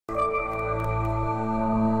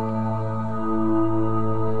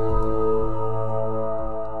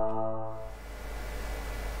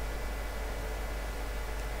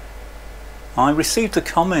I received a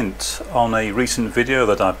comment on a recent video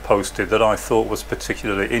that I posted that I thought was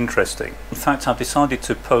particularly interesting. In fact, I've decided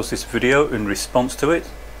to post this video in response to it,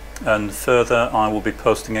 and further I will be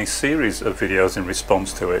posting a series of videos in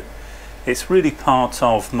response to it. It's really part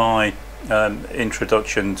of my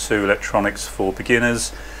introduction to electronics for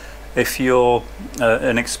beginners. If you're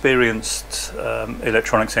an experienced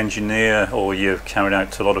electronics engineer, or you've carried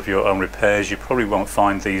out a lot of your own repairs, you probably won't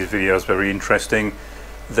find these videos very interesting.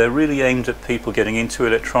 They're really aimed at people getting into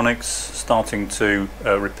electronics, starting to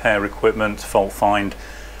repair equipment, fault find,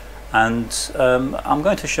 and I'm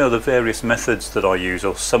going to show the various methods that I use,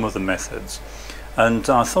 or some of the methods. And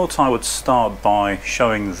I thought I would start by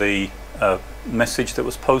showing the message that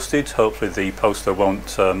was posted. Hopefully the poster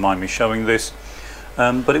won't mind me showing this,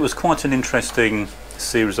 but it was quite an interesting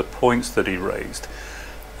series of points that he raised.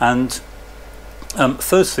 And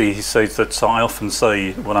firstly, he says that I often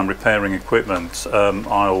say when I'm repairing equipment,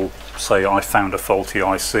 I'll say I found a faulty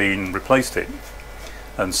IC and replaced it.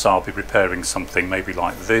 And so I'll be repairing something maybe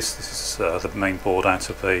like this. This is the main board out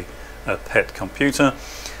of a PET computer.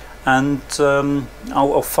 And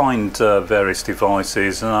I'll find various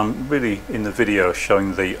devices, and I'm really in the video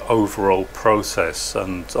showing the overall process,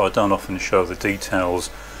 and I don't often show the details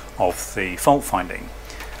of the fault finding.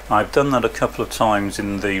 I've done that a couple of times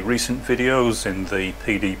in the recent videos. In the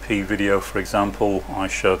PDP video, for example, I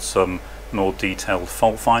showed some more detailed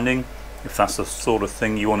fault finding. If that's the sort of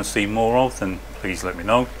thing you want to see more of, then please let me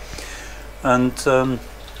know. And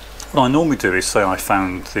what I normally do is say I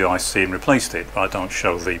found the IC and replaced it, but I don't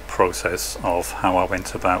show the process of how I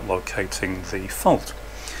went about locating the fault.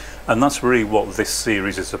 And that's really what this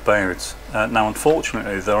series is about. Now,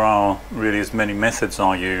 unfortunately, there are really as many methods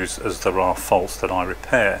I use as there are faults that I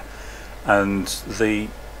repair, and the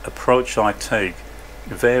approach I take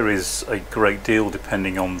varies a great deal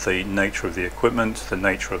depending on the nature of the equipment, the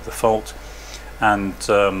nature of the fault, and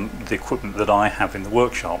the equipment that I have in the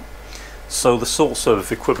workshop. So the sorts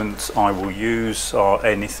of equipment I will use are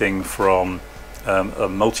anything from a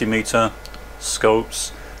multimeter,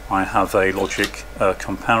 scopes. I have a logic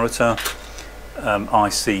comparator,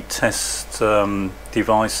 IC test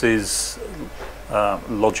devices,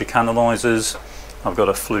 logic analyzers. I've got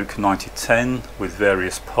a Fluke 9010 with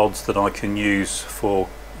various pods that I can use for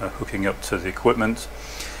hooking up to the equipment.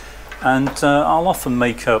 And I'll often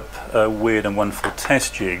make up weird and wonderful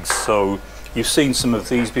test jigs. So you've seen some of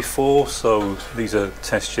these before. So these are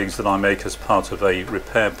test jigs that I make as part of a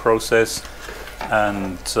repair process,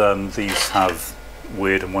 and these have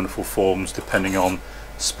weird and wonderful forms depending on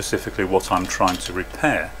specifically what I'm trying to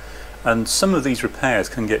repair. And some of these repairs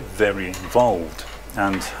can get very involved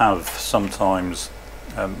and have sometimes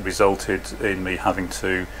resulted in me having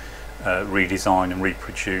to redesign and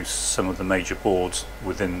reproduce some of the major boards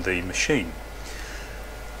within the machine.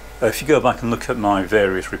 If you go back and look at my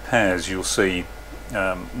various repairs, you'll see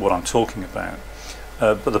what I'm talking about.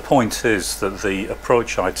 But the point is that the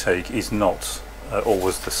approach I take is not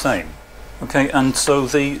always the same. Okay, and so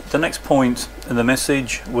the next point in the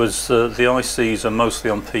message was the ICs are mostly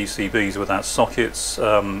on PCBs without sockets,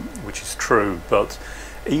 which is true, but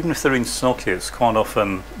even if they're in sockets, quite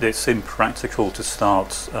often it's impractical to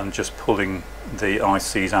start just pulling the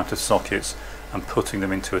ICs out of sockets and putting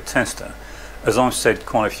them into a tester. As I've said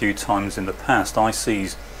quite a few times in the past,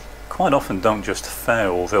 ICs quite often don't just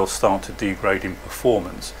fail, they'll start to degrade in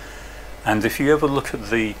performance. And if you ever look at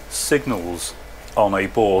the signals on a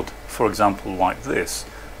board, for example like this,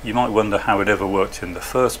 you might wonder how it ever worked in the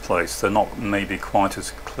first place. They're not maybe quite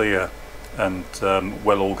as clear and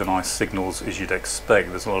well organized signals as you'd expect.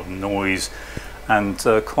 There's a lot of noise, and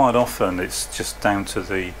quite often it's just down to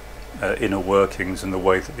the inner workings and the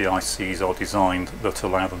way that the ICs are designed that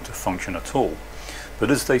allow them to function at all. But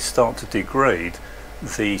as they start to degrade,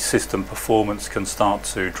 the system performance can start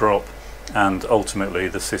to drop, and ultimately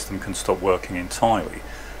the system can stop working entirely.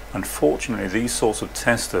 Unfortunately, these sorts of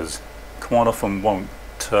testers quite often won't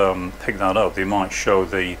pick that up. They might show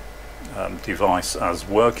the device as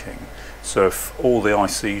working. So if all the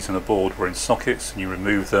ICs in a board were in sockets and you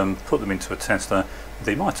remove them, put them into a tester,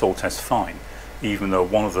 they might all test fine, even though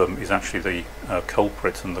one of them is actually the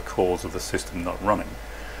culprit and the cause of the system not running.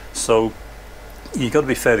 So you've got to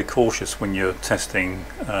be fairly cautious when you're testing,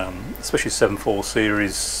 especially 7.4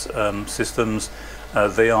 series systems.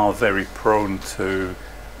 They are very prone to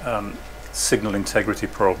signal integrity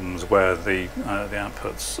problems where the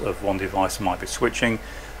outputs of one device might be switching,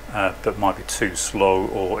 but might be too slow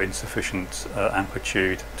or insufficient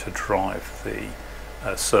amplitude to drive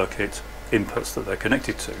the circuit inputs that they're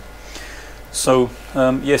connected to. So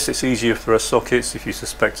yes, it's easier if there are sockets. If you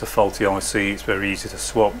suspect a faulty IC, it's very easy to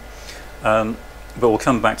swap. but we'll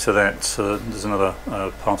come back to that. There's another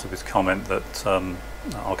part of his comment that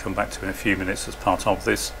I'll come back to in a few minutes as part of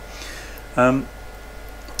this. And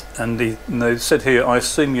they said here, I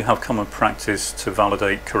assume you have common practice to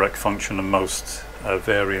validate correct function of most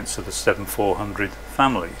variants of the 7400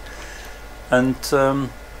 family. And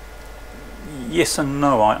yes and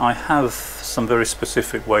no. I have some very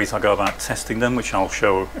specific ways I go about testing them, which I'll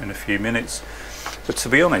show in a few minutes. But to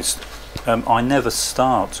be honest, I never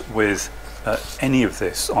start with any of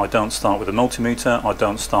this. I don't start with a multimeter, I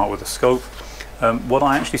don't start with a scope. What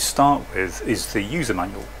I actually start with is the user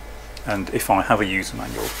manual. And if I have a user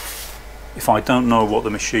manual, if I don't know what the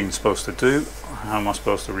machine's supposed to do, how am I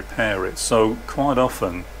supposed to repair it? So quite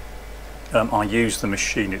often I use the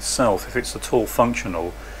machine itself if it's at all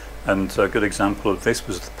functional. And a good example of this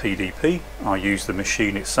was the PDP. I used the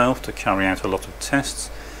machine itself to carry out a lot of tests.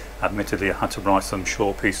 Admittedly, I had to write some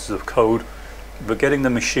short pieces of code, but getting the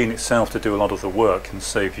machine itself to do a lot of the work can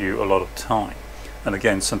save you a lot of time. And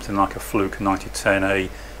again, something like a Fluke 9010A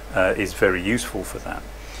is very useful for that.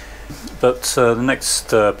 But the next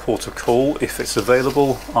port of call, if it's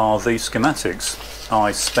available, are the schematics.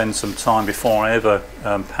 I spend some time before I ever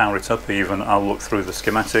power it up even. I'll look through the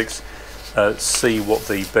schematics, see what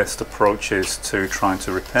the best approach is to trying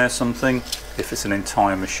to repair something. If it's an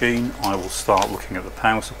entire machine, I will start looking at the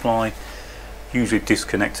power supply. Usually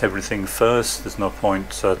disconnect everything first. There's no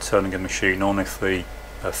point turning a machine on if the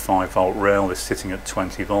 5-volt rail is sitting at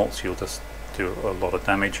 20 volts. You'll just do a lot of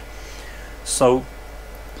damage. So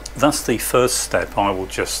that's the first step. I will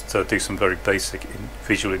just do some very basic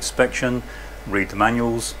visual inspection, read the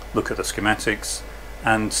manuals, look at the schematics,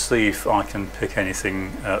 and see if I can pick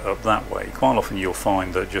anything up that way. Quite often you'll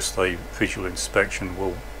find that just a visual inspection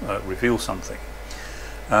will reveal something.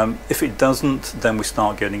 If it doesn't, then we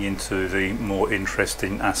start getting into the more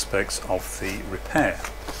interesting aspects of the repair.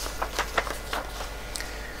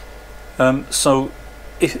 So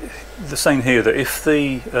they're saying here that if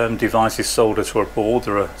the device is soldered to a board,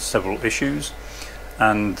 there are several issues,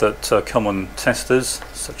 and that common testers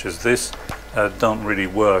such as this don't really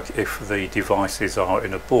work if the devices are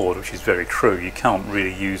in a board, which is very true. You can't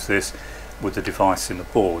really use this with the device in the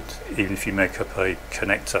board. Even if you make up a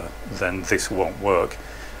connector, then this won't work.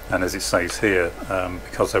 And as it says here,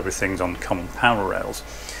 because everything's on common power rails,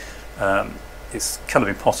 it's kind of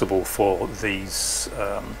impossible for these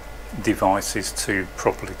devices to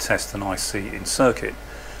properly test an IC in circuit.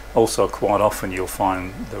 Also, quite often you'll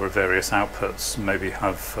find there are various outputs, maybe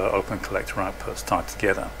have open collector outputs tied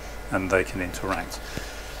together, and they can interact.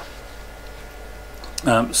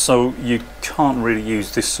 So you can't really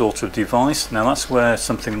use this sort of device. Now that's where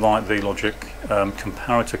something like the logic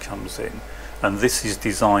comparator comes in, and this is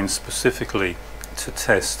designed specifically to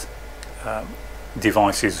test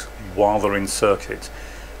devices while they're in circuit,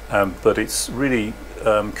 but it's really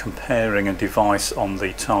comparing a device on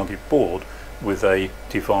the target board with a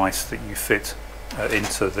device that you fit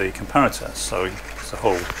into the comparator. So there's a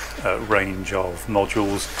whole range of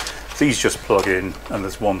modules. These just plug in, and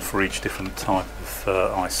there's one for each different type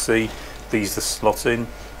of IC. These are slot in,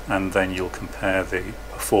 and then you'll compare the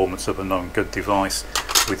performance of a known good device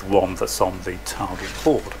with one that's on the target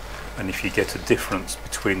board. And if you get a difference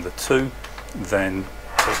between the two, then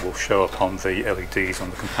it will show up on the LEDs on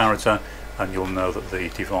the comparator, and you'll know that the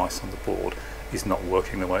device on the board is not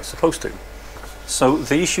working the way it's supposed to. So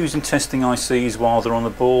the issues in testing ICs while they're on the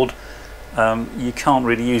board, you can't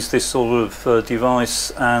really use this sort of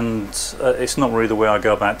device, and it's not really the way I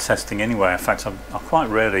go about testing anyway. In fact, I quite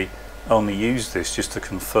rarely only use this just to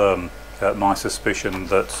confirm my suspicion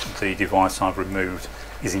that the device I've removed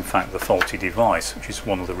is in fact the faulty device, which is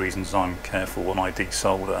one of the reasons I'm careful when I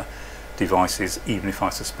desolder devices, even if I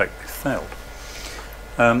suspect they've failed.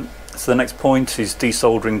 So the next point is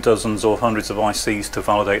desoldering dozens or hundreds of ICs to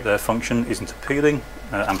validate their function isn't appealing.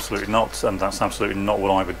 Absolutely not, and that's absolutely not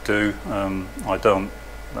what I would do. I don't,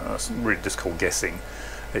 that's really just called guessing.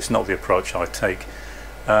 It's not the approach I take.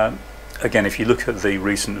 Again, if you look at the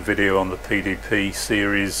recent video on the PDP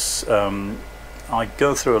series, I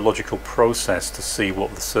go through a logical process to see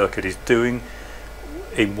what the circuit is doing,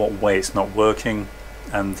 in what way it's not working,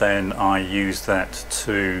 and then I use that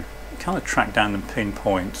to kind of track down and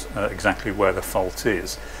pinpoint exactly where the fault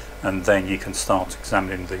is, and then you can start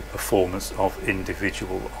examining the performance of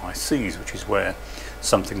individual ICs, which is where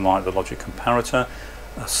something like the logic comparator,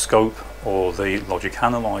 a scope, or the logic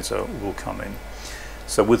analyzer will come in.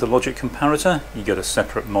 So with the logic comparator, you get a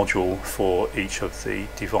separate module for each of the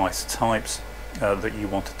device types that you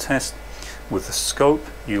want to test. With the scope,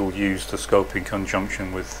 you'll use the scope in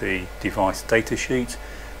conjunction with the device datasheet.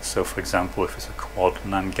 So for example, if it's a quad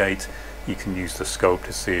NAND gate, you can use the scope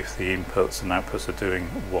to see if the inputs and outputs are doing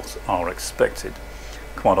what are expected.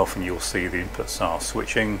 Quite often you'll see the inputs are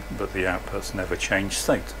switching, but the outputs never change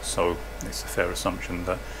state, so it's a fair assumption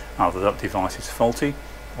that either that device is faulty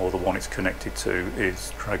or the one it's connected to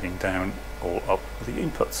is dragging down or up the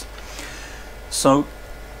inputs. So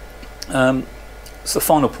the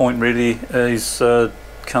final point really is,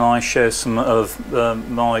 can I share some of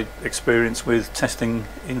my experience with testing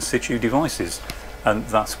in situ devices, and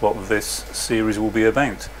that's what this series will be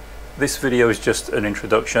about. This video is just an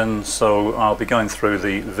introduction, so I'll be going through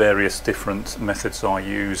the various different methods I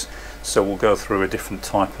use. So we'll go through a different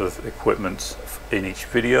type of equipment in each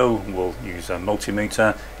video. We'll use a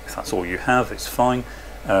multimeter. If that's all you have, it's fine.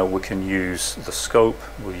 We can use the scope,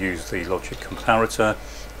 we'll use the logic comparator,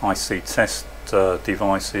 IC test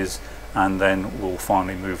devices, and then we'll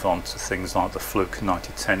finally move on to things like the Fluke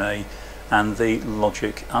 9010A and the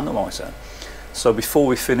logic analyzer. So before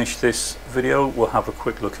we finish this video, we'll have a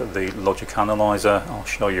quick look at the logic analyzer. I'll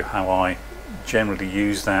show you how I generally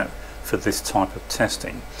use that for this type of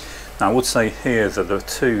testing. Now I would say here that there are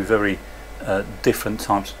two very different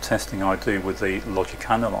types of testing I do with the logic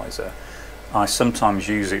analyzer. I sometimes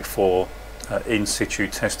use it for in situ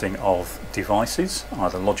testing of devices,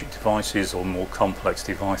 either logic devices or more complex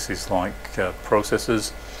devices like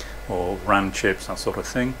processors or RAM chips, that sort of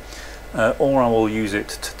thing. Or I will use it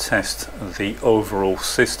to test the overall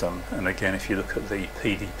system, and again, if you look at the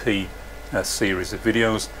PDP series of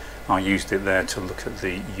videos, I used it there to look at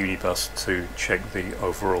the Unibus to check the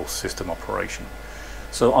overall system operation.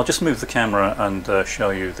 So I'll just move the camera and show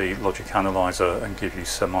you the logic analyzer and give you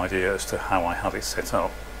some idea as to how I have it set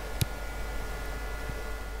up.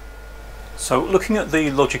 So looking at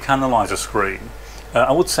the logic analyzer screen,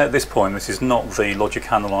 I would say at this point this is not the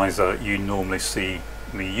logic analyzer you normally see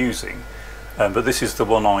me using, but this is the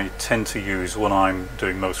one I tend to use when I'm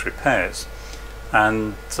doing most repairs,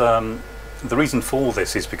 and the reason for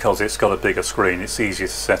this is because it's got a bigger screen, it's easier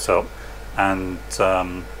to set up, and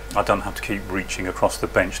I don't have to keep reaching across the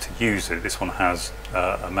bench to use it. This one has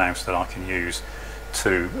a mouse that I can use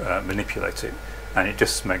to manipulate it, and it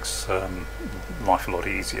just makes life a lot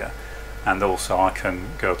easier. And also I can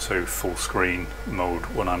go to full screen mode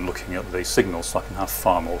when I'm looking at the signals, so I can have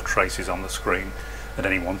far more traces on the screen at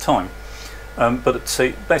any one time. But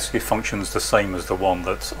it basically functions the same as the one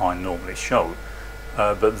that I normally show,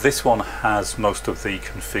 but this one has most of the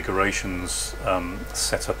configurations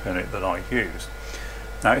set up in it that I use.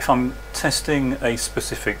 Now if I'm testing a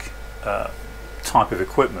specific type of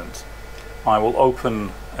equipment, I will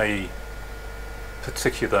open a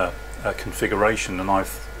particular configuration, and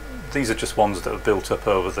these are just ones that have built up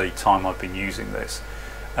over the time I've been using this.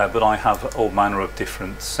 But I have all manner of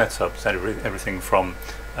different setups, everything from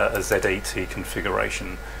a Z80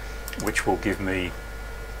 configuration, which will give me,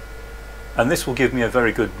 and this will give me a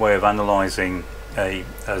very good way of analysing a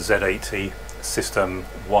Z80 system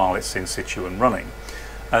while it's in situ and running.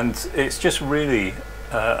 And it's just really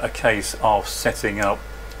a case of setting up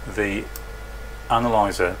the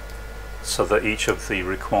analyzer so that each of the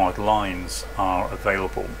required lines are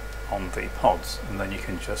available on the pods, and then you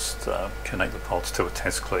can just connect the pods to a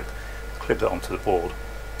test clip, clip that onto the board,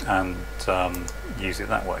 and use it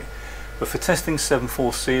that way. But for testing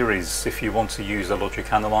 7.4 series, if you want to use a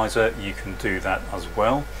logic analyzer, you can do that as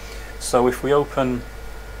well. So if we open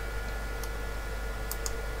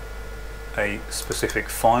a specific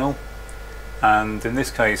file, and in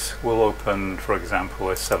this case we'll open, for example,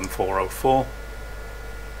 a 7404,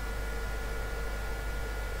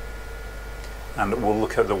 and we'll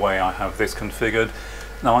look at the way I have this configured.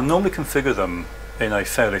 Now I normally configure them in a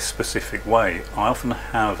fairly specific way. I often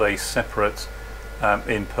have a separate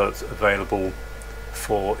input available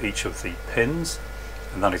for each of the pins,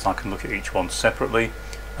 and that is I can look at each one separately,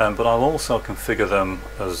 but I'll also configure them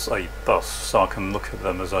as a bus, so I can look at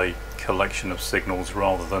them as a collection of signals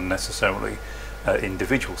rather than necessarily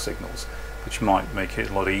individual signals, which might make it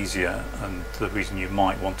a lot easier. And the reason you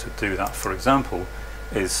might want to do that, for example,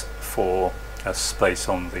 is for a space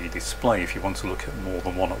on the display. If you want to look at more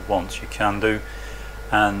than one at once, you can do,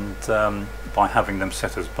 and by having them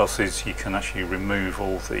set as buses, you can actually remove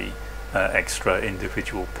all the extra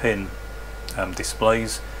individual pin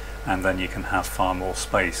displays, and then you can have far more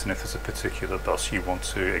space, and if there's a particular bus you want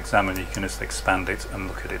to examine, you can just expand it and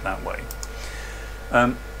look at it that way.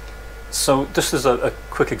 So just as a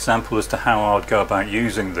quick example as to how I would go about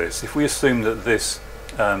using this, if we assume that this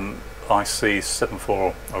IC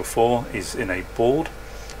 7404 is in a board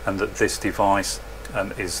and that this device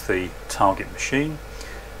is the target machine,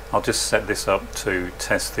 I'll just set this up to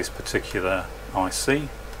test this particular IC,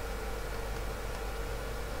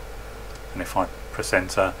 and if I press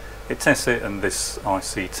enter, it tests it, and this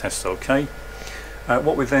IC tests OK.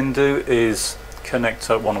 What we then do is connect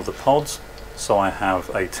up one of the pods. So I have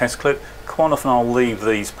a test clip. Quite often I'll leave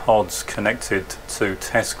these pods connected to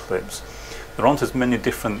test clips. There aren't as many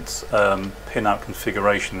different pin-out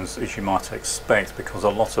configurations as you might expect, because a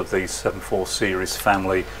lot of these 7.4 series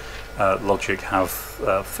family logic have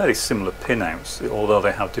fairly similar pin-outs. Although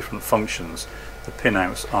they have different functions, the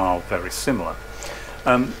pin-outs are very similar.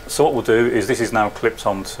 So what we'll do is, this is now clipped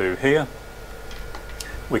onto here.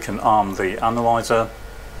 We can arm the analyzer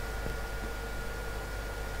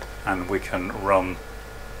and we can run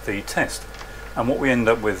the test. And what we end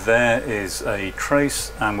up with there is a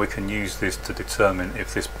trace, and we can use this to determine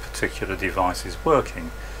if this particular device is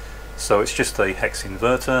working. So it's just a hex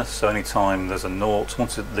inverter, so anytime there's a naught,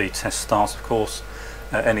 once the test starts of course,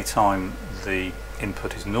 anytime the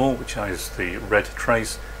input is naught, which is the red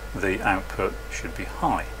trace, the output should be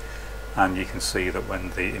high. And you can see that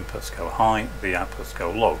when the inputs go high, the outputs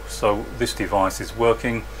go low. So this device is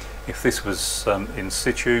working. If this was in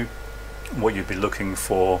situ, what you'd be looking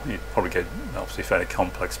for, you'd probably get obviously fairly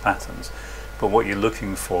complex patterns, but what you're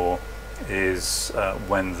looking for is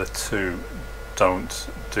when the two don't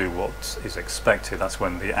do what is expected. That's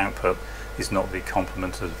when the output is not the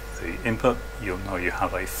complement of the input. You'll know you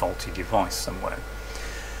have a faulty device somewhere.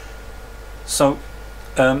 So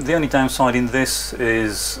the only downside in this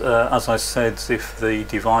is, as I said, if the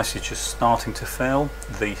device is just starting to fail,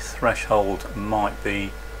 the threshold might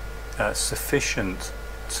be sufficient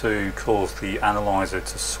to cause the analyzer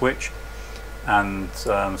to switch, and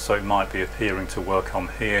so it might be appearing to work on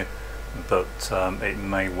here, but it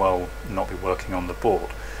may well not be working on the board.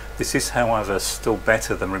 This is, however, still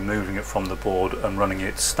better than removing it from the board and running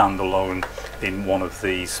it standalone in one of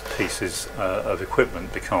these pieces of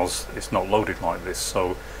equipment, because it's not loaded like this,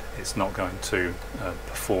 so it's not going to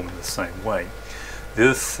perform in the same way. The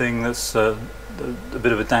other thing that's a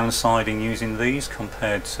bit of a downside in using these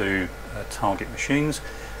compared to target machines,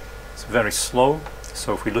 it's very slow.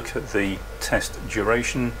 So if we look at the test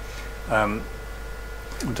duration, we'll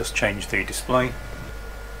just change the display,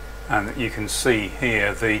 and you can see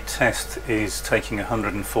here the test is taking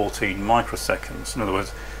 114 microseconds. In other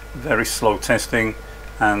words, very slow testing,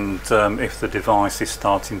 and if the device is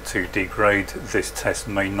starting to degrade, this test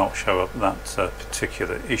may not show up that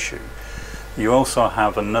particular issue. You also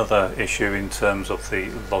have another issue in terms of the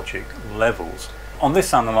logic levels. On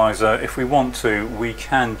this analyzer, if we want to, we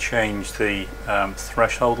can change the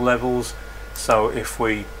threshold levels. So if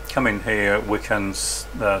we come in here, we can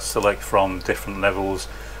select from different levels,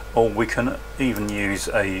 or we can even use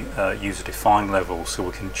a user-defined level, so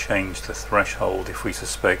we can change the threshold if we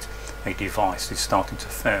suspect a device is starting to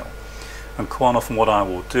fail. And quite often what I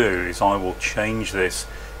will do is I will change this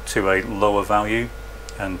to a lower value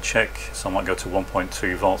and check. So I might go to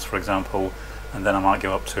 1.2 volts for example, and then I might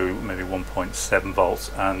go up to maybe 1.7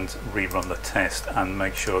 volts and rerun the test and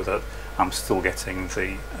make sure that I'm still getting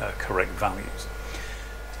the correct values.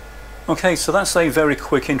 Okay, so that's a very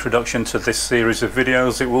quick introduction to this series of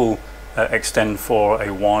videos. It will extend for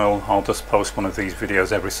a while. I'll just post one of these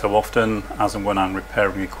videos every so often, as and when I'm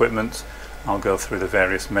repairing equipment. I'll go through the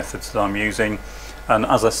various methods that I'm using, and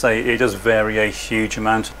as I say, it does vary a huge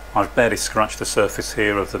amount. I've barely scratched the surface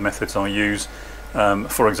here of the methods I use.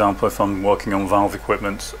 For example, if I'm working on valve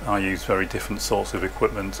equipment, I use very different sorts of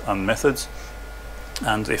equipment and methods,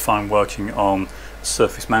 and if I'm working on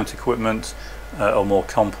surface mount equipment or more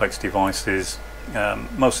complex devices,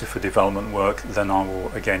 mostly for development work, then I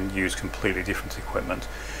will again use completely different equipment.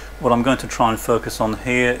 What I'm going to try and focus on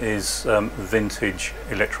here is vintage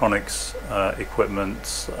electronics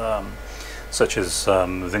equipment, such as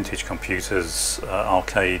vintage computers,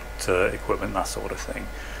 arcade equipment, that sort of thing.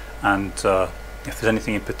 And if there's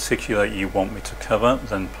anything in particular you want me to cover,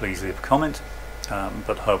 then please leave a comment.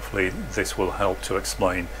 But hopefully this will help to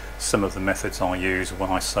explain some of the methods I use.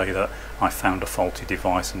 When I say that I found a faulty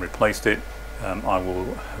device and replaced it, I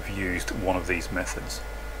will have used one of these methods.